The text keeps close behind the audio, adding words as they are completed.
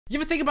You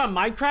ever think about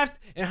Minecraft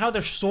and how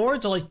their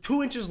swords are like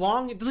 2 inches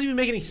long? It doesn't even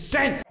make any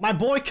sense. My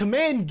boy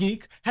Command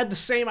Geek had the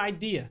same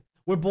idea.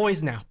 We're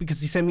boys now because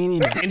he sent me an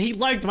email and he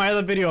liked my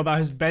other video about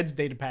his beds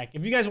data pack.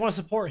 If you guys want to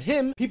support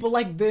him, people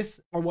like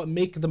this are what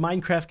make the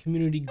Minecraft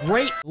community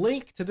great.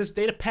 Link to this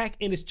data pack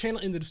and his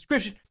channel in the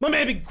description. My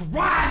man be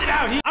grinding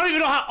out. I don't even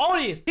know how old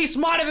he is. He's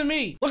smarter than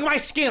me. Look at my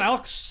skin. I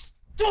look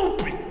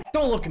stupid.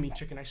 Don't look at me,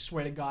 chicken. I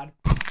swear to God.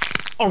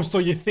 Oh, so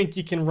you think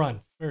you can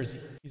run? Where is he?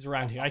 He's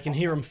around here. I can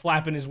hear him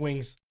flapping his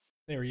wings.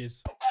 There he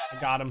is. I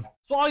got him.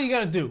 So all you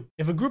gotta do,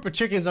 if a group of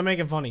chickens are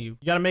making fun of you,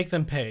 you gotta make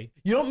them pay.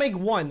 You don't make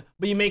one,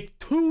 but you make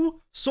 2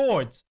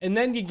 swords. And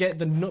then you get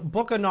the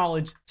book of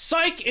knowledge.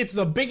 Psych, it's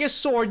the biggest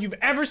sword you've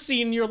ever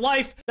seen in your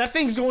life. That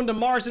thing's going to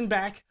Mars and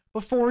back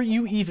before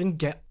you even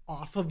get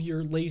off of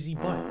your lazy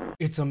butt.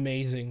 It's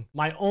amazing.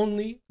 My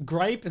only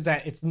gripe is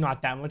that it's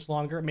not that much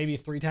longer. Maybe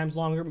 3 times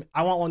longer.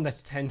 I want one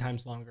that's 10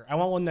 times longer. I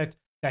want one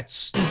that's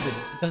stupid.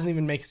 It doesn't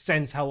even make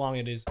sense how long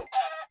it is.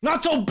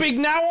 Not so big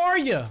now, are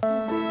you?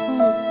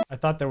 I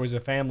thought there was a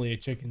family of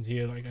chickens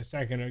here like a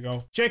second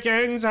ago.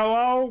 Chickens,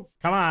 hello?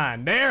 Come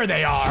on, there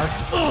they are.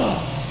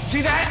 Ugh.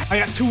 See that? I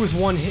got 2 with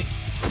 1 hit.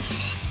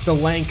 It's the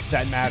length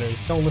that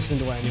matters. Don't listen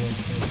to what anyone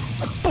says.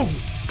 Boom,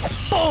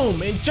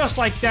 boom, and just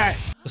like that,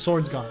 the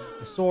sword's gone.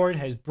 The sword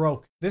has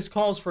broke. This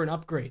calls for an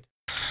upgrade.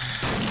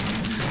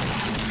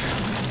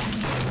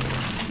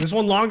 This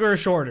one longer or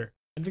shorter?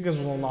 I think this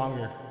one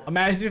longer.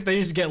 Imagine if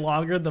they just get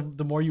longer,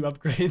 the more you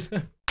upgrade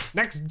them.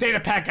 Next data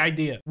pack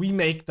idea. We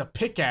make the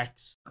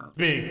pickaxe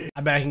big.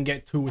 I bet I can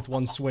get 2 with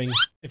 1 swing.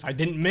 If I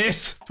didn't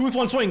miss. 2 with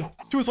 1 swing.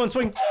 2 with 1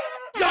 swing.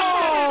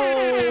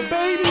 Go,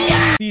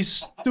 baby!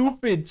 These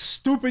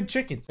stupid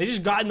chickens. They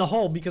just got in the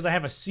hole because I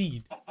have a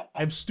seed.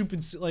 I have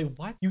stupid, like,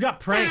 what? You got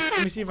pranked.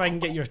 Let me see if I can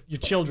get your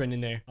children in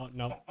there. Oh,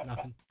 no,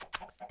 nothing.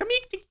 Come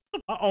here.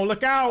 Uh-oh,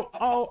 look out.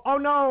 Oh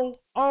no.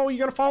 Oh, you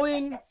gotta fall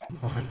in. Come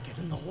on, get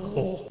in the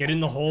hole. Get in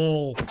the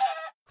hole.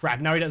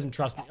 Crap, now he doesn't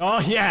trust me. Oh,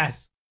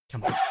 yes.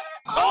 Come on.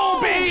 Oh,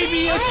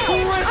 baby, a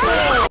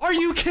triple! Are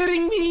you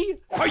kidding me?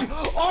 Are you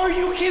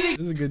kidding?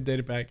 This is a good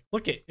data pack.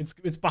 Look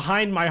it's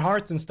behind my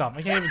hearts and stuff.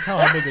 I can't even tell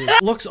how big it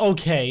is. Looks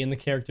okay in the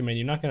character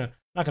menu. Not gonna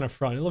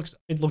front.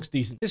 It looks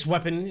decent. This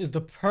weapon is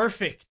the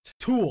perfect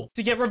tool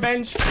to get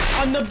revenge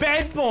on the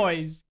bad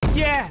boys.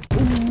 Yeah.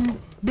 Ooh,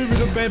 baby,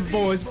 the bad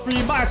boys.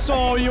 Free my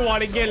soul. You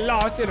wanna get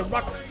lost in a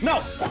rock?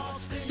 No.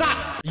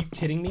 Stop. Are you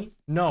kidding me?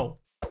 No.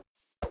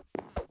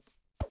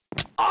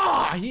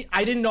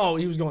 I didn't know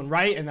he was going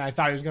right, and I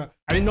thought he was gonna.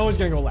 I didn't know he was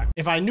gonna go left.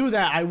 If I knew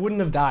that, I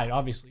wouldn't have died,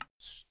 obviously.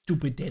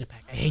 Stupid data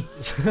pack. I hate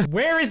this.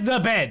 Where is the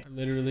bed? I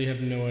literally have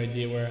no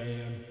idea where I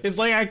am. It's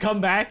like I come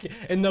back,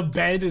 and the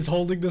bed is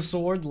holding the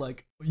sword,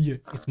 like, yeah,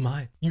 it's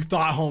mine. You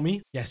thought,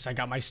 homie? Yes, I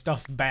got my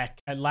stuff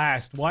back at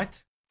last. What?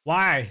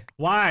 Why?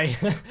 Why?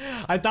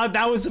 I thought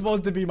that was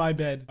supposed to be my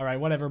bed. All right,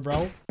 whatever,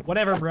 bro.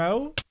 Whatever,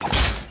 bro.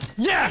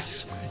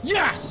 Yes!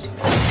 Yes!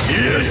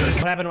 Yes!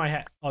 What happened to my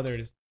hat? Oh, there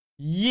it is.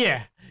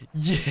 Yeah.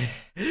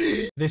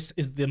 This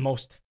is the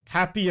most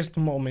happiest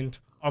moment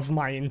of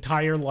my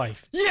entire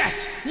life.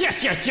 Yes!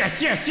 Yes!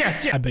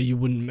 I bet you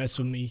wouldn't mess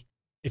with me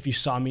if you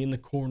saw me in the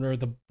corner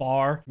of the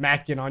bar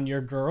macking on your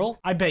girl.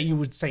 I bet you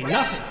would say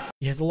nothing.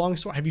 He has a long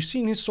sword. Have you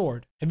seen his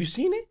sword? Have you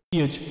seen it?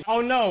 Huge.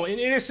 Oh no, an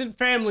innocent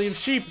family of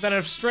sheep that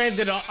have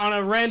stranded on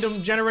a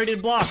random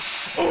generated block.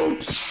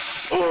 Oops!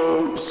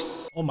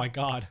 Oops! Oh my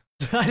God.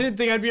 I didn't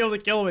think I'd be able to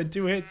kill him in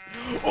 2 hits.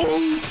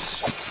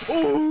 Oops!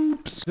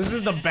 Oops! This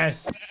is the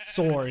best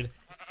sword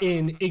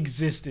in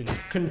existence.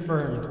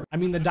 Confirmed. I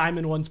mean, the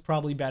diamond one's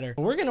probably better.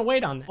 But we're gonna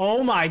wait on that.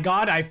 Oh my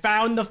God, I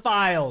found the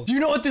files. Do you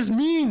know what this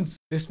means?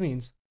 This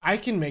means I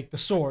can make the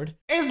sword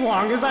as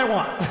long as I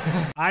want.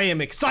 I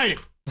am excited.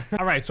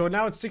 All right, so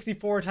now it's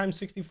 64 times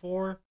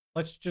 64.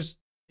 Let's just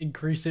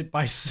increase it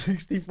by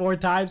 64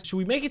 times. Should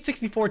we make it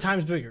 64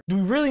 times bigger? Do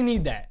we really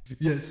need that?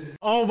 Yes.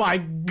 Oh my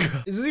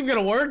God. Is this even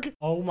gonna work?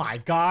 Oh my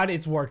God,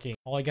 it's working.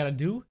 All I gotta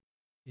do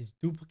is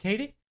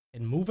duplicate it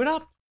and move it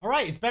up. All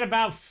right, it's been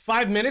about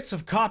 5 minutes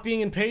of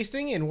copying and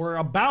pasting, and we're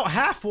about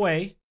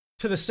halfway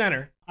to the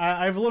center.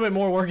 I have a little bit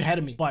more work ahead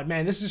of me, but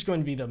man, this is going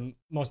to be the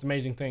most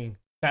amazing thing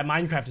that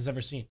Minecraft has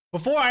ever seen.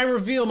 Before I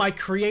reveal my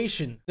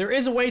creation, there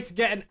is a way to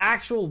get an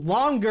actual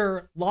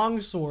longer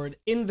longsword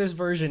in this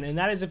version, and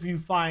that is if you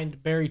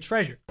find buried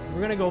treasure.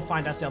 We're gonna go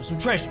find ourselves some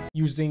treasure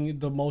using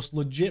the most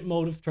legit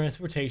mode of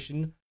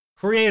transportation,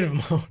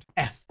 creative mode.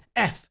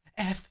 F.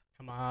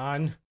 Come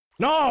on.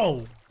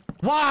 No!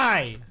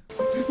 Why?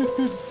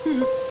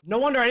 No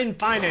wonder I didn't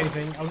find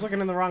anything. I was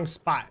looking in the wrong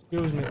spot.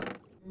 Excuse me.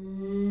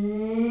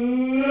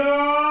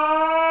 No!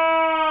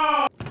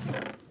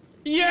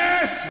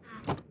 Yes!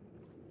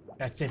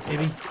 That's it,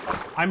 baby.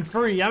 I'm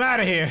free. I'm out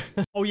of here.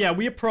 Oh yeah,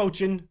 we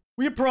approaching.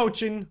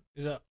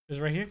 Is it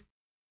right here?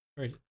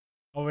 Right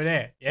over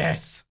there.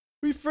 Yes.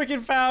 We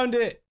freaking found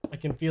it. I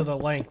can feel the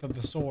length of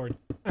the sword.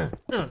 I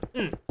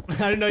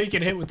didn't know you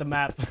could hit with the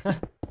map.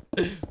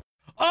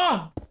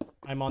 Oh!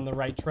 I'm on the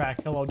right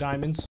track. Hello,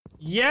 diamonds.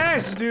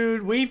 Yes,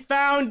 dude. We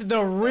found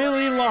the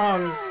really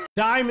long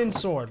diamond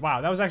sword. Wow,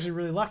 that was actually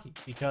really lucky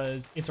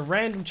because it's a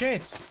random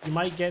chance. You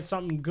might get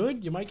something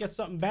good. You might get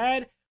something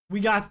bad. we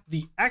got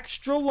the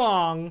extra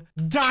long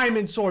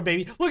diamond sword,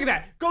 baby. Look at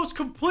that. Goes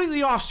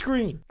completely off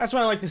screen. That's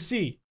what I like to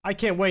see. I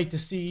can't wait to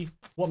see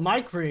what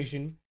my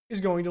creation is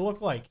going to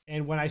look like.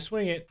 And when I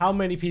swing it, how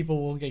many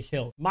people will get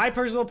killed. My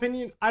personal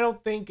opinion, I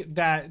don't think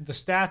that the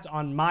stats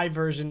on my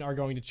version are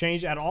going to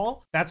change at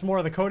all. That's more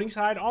of the coding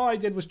side. All I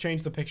did was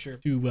change the picture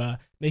to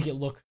make it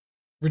look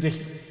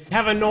ridiculous.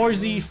 Have a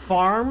noisy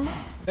farm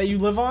that you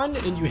live on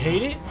and you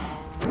hate it?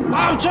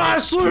 I'm trying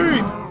to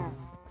sleep!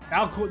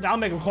 That'll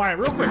make them quiet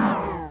real quick.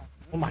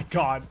 Oh my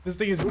god, this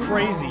thing is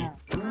crazy.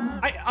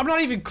 I'm not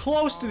even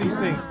close to these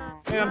things.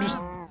 And I'm just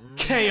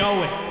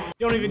KOing.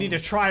 You don't even need to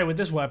try it with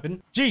this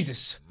weapon.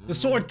 Jesus, the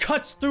sword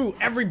cuts through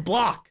every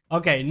block.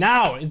 Okay,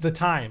 now is the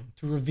time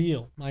to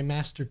reveal my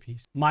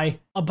masterpiece. My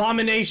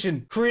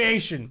abomination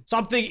creation.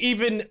 Something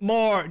even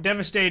more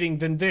devastating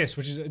than this,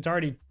 which is, it's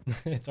already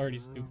stupid. It's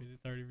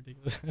already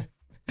ridiculous.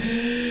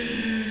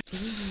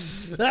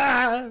 This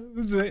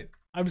is it.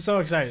 I'm so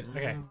excited.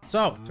 Okay,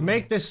 so to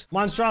make this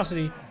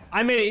monstrosity,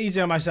 I made it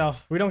easy on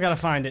myself. We don't gotta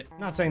find it. I'm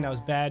not saying that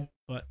was bad,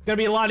 but it's gonna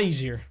be a lot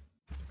easier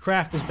to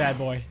craft this bad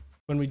boy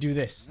when we do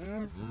this.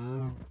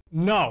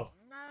 No.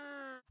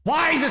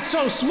 Why is it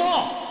so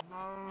small?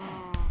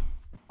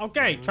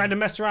 Okay, tried to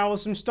mess around with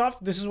some stuff.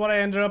 This is what I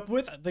ended up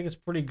with. I think it's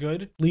pretty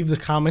good. Leave the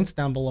comments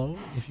down below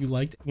if you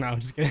liked it. No,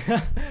 I'm just kidding.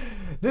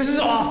 This is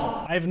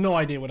awful. I have no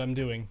idea what I'm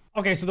doing.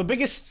 Okay, so the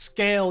biggest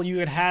scale you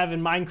could have in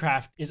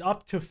Minecraft is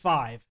up to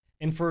 5.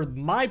 And for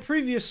my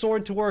previous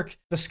sword to work,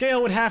 the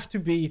scale would have to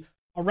be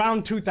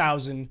around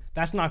 2,000.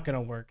 That's not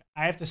gonna work.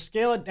 I have to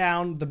scale it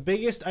down. The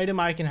biggest item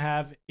I can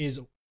have is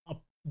a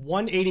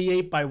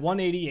 188 by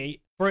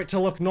 188 for it to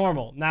look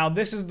normal. Now,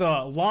 this is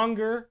the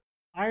longer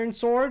iron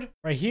sword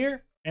right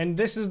here, and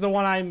this is the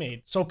one I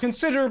made. So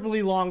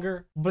considerably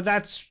longer, but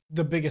that's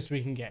the biggest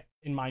we can get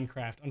in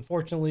Minecraft.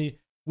 Unfortunately,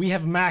 we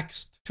have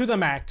maxed to the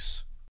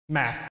max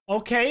math.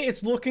 Okay,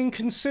 it's looking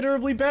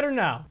considerably better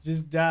now.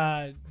 Just,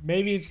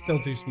 maybe it's still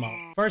too small.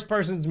 First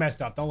person's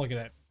messed up. Don't look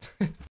at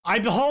that. I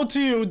behold to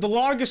you the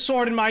longest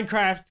sword in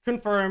Minecraft.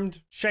 Confirmed.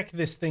 Check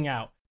this thing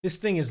out. This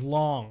thing is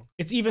long.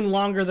 It's even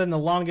longer than the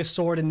longest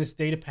sword in this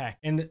data pack,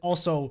 and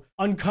also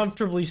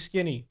uncomfortably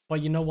skinny.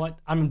 But you know what?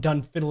 I'm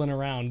done fiddling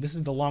around. This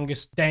is the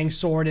longest dang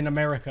sword in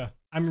America.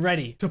 I'm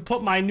ready to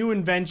put my new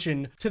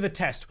invention to the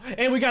test.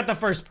 And we got the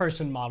first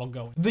person model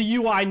going. The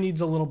UI needs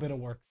a little bit of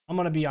work. I'm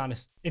gonna be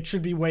honest. It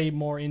should be way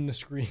more in the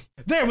screen.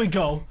 There we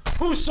go.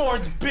 Whose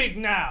sword's big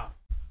now?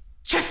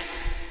 Check.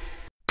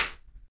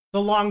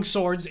 The long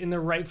swords in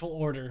their rightful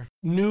order.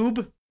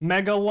 Noob,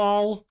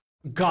 Megalol,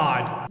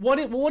 God. What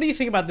do you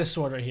think about this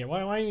sword right here? Why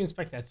don't you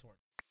inspect that sword?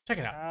 Check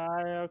it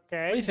out.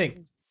 Okay. What do you think?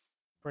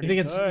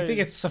 You think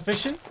it's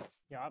sufficient?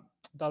 Yeah, it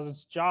does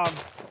its job.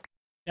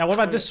 Yeah, what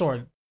about this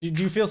sword? Do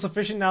you feel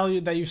sufficient now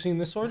that you've seen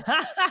this sword?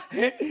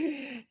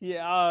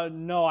 Yeah,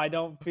 no, I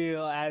don't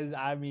feel as,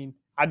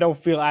 I don't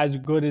feel as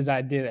good as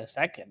I did a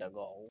second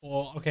ago.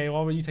 Well, okay,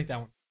 well, you take that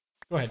one.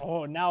 Go ahead.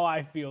 Oh, now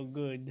I feel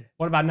good.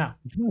 What about now?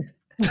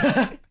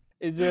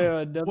 Is there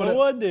another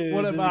one?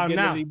 What about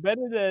now?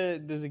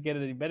 Does it get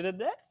any better than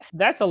that?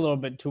 That's a little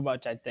bit too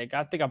much, I think.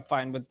 I think I'm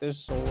fine with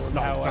this sword.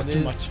 No, it's not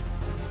too much.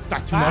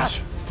 Not too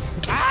much.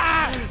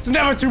 It's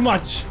never too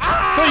much.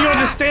 So you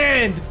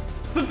understand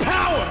the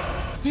power.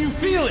 Do you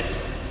feel it?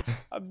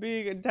 I'm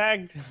being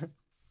attacked.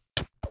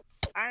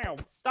 Ow.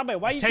 Stop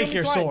it. Why are you Take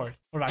your sword.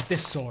 What about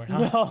this sword,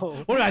 huh?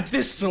 No. What about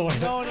this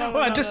sword? No, what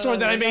about this sword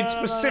that I made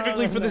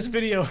specifically for this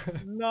video?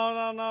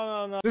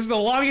 No. This is the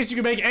longest you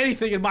can make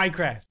anything in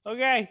Minecraft.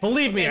 Okay.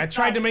 Believe me, I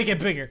tried to make it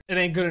bigger. It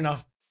ain't good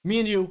enough. Me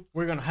and you,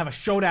 we're gonna have a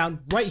showdown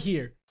right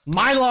here.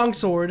 My long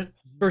sword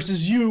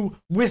versus you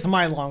with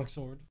my long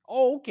sword.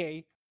 Oh,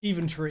 okay.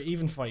 Even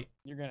fight.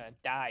 You're gonna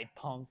die,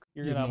 punk.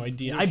 You have no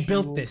idea. I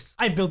built this.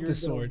 I built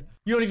this sword.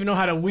 You don't even know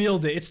how to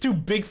wield it. It's too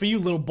big for you,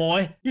 little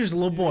boy. You're just a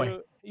little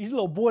boy. He's a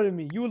little boy to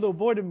me. You a little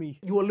boy to me.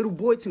 You a little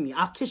boy to me.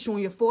 I'll kiss you on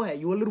your forehead.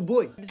 You a little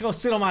boy. Go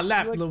sit on my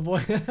lap, little boy.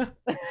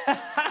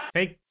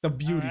 Take the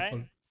beautiful.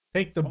 Right.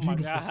 Take the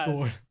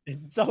beautiful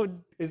sword.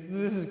 This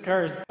is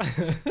cursed.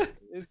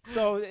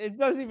 It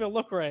doesn't even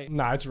look right.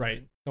 Nah, it's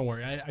right. Don't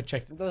worry. I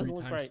checked it. It doesn't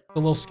look right. It's a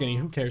little skinny.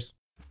 Who cares?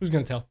 Who's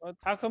gonna tell?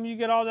 How come you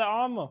get all that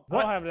armor? What?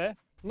 I don't have that.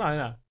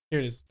 No. Here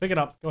it is. Pick it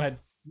up. Go ahead.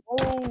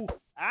 Oh,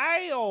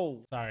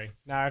 ow. Sorry.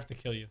 Now I have to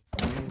kill you.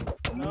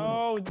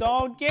 No,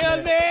 don't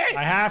kill me.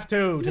 I have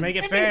to make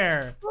it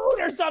fair. Food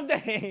or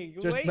something.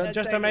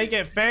 Just to make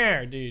it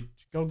fair, dude.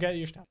 Go get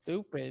your stuff.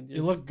 Stupid.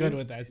 You look good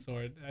with that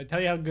sword. I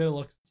tell you how good it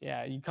looks.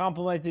 Yeah, you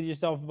complimented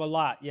yourself a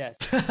lot. Yes.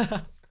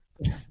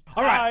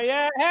 All right.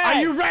 Yeah. Hey.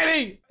 Are you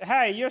ready?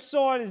 Hey, your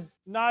sword is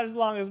not as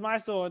long as my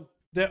sword.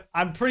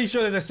 I'm pretty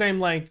sure they're the same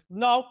length.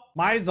 No.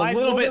 Mine's a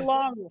little bit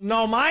longer.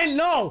 No, mine,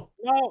 no.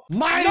 No.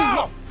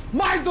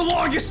 Mine's the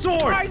longest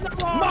sword. Mine's the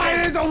longest. Mine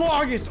is the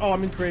longest. Oh,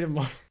 I'm in creative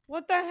mode.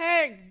 What the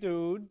heck,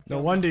 dude? No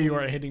wonder you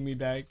aren't hitting me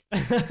back.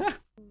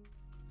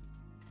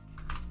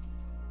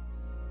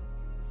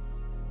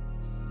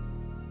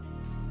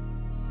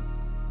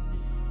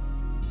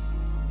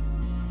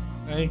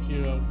 Thank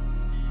you.